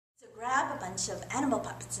Grab a bunch of animal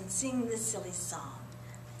puppets and sing this silly song.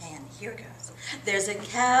 And here goes. There's a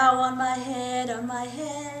cow on my head, on my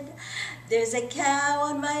head. There's a cow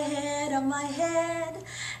on my head, on my head.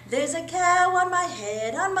 There's a cow on my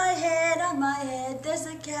head, on my head, on my head. There's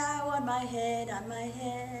a cow on my head, on my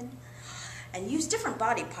head. And use different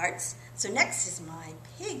body parts. So next is my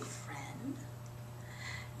pig friend.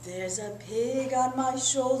 There's a pig on my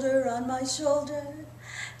shoulder, on my shoulder.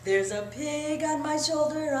 There's a pig on my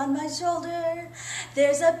shoulder, on my shoulder.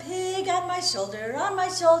 There's a pig on my shoulder, on my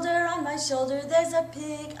shoulder, on my shoulder. There's a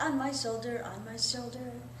pig on my shoulder, on my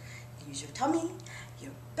shoulder. Use your tummy,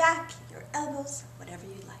 your back, your elbows, whatever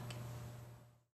you like.